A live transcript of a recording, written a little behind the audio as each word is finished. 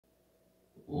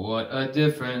What a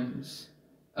difference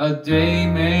a day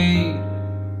made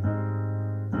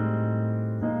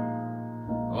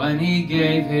when he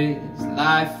gave his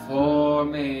life for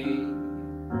me.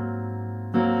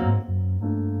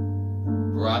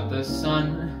 Brought the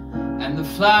sun and the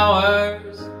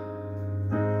flowers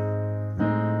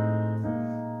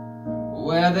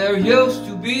where there used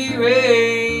to be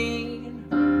rain.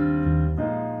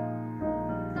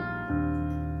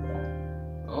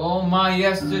 Oh, my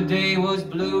yesterday was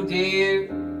blue, dear.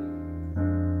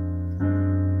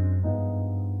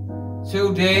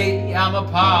 Today I'm a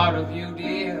part of you,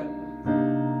 dear.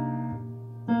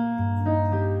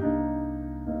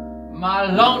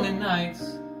 My lonely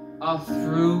nights are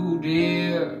through,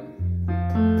 dear.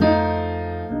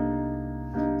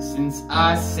 Since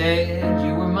I said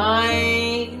you were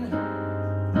mine,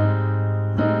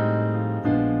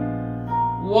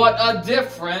 what a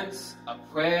difference a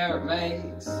prayer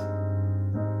makes.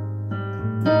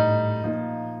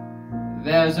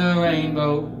 There's a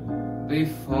rainbow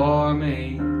before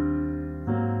me.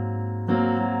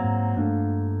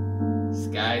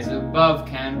 Skies above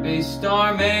can be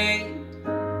stormy.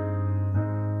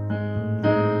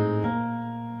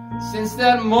 Since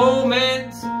that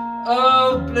moment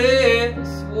of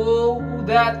bliss, oh,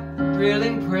 that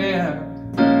thrilling prayer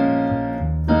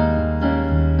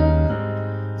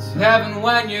to heaven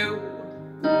when you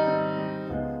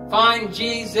find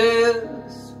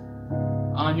Jesus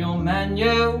on your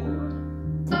menu.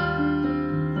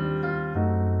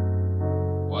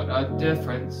 What a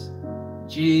difference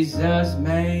Jesus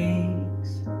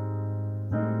makes,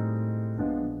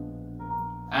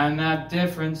 and that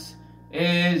difference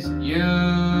is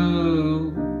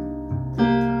you.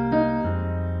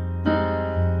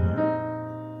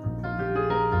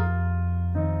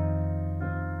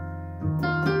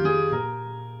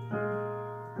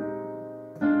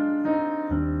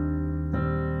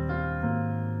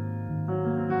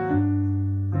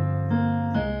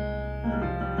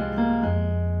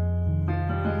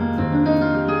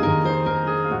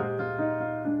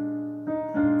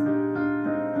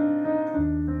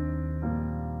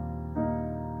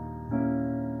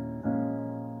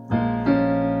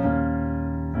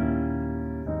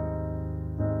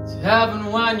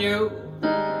 Heaven when you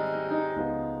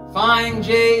find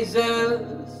Jesus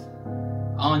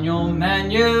on your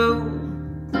menu.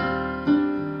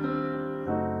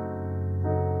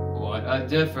 What a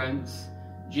difference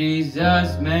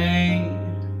Jesus made,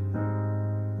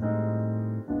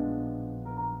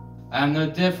 and the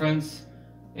difference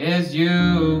is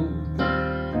you.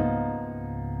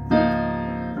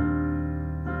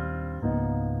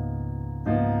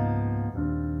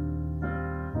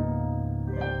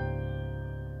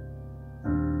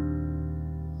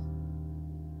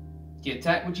 Get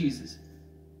tight with Jesus.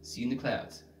 See you in the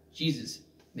clouds. Jesus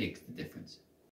makes the difference.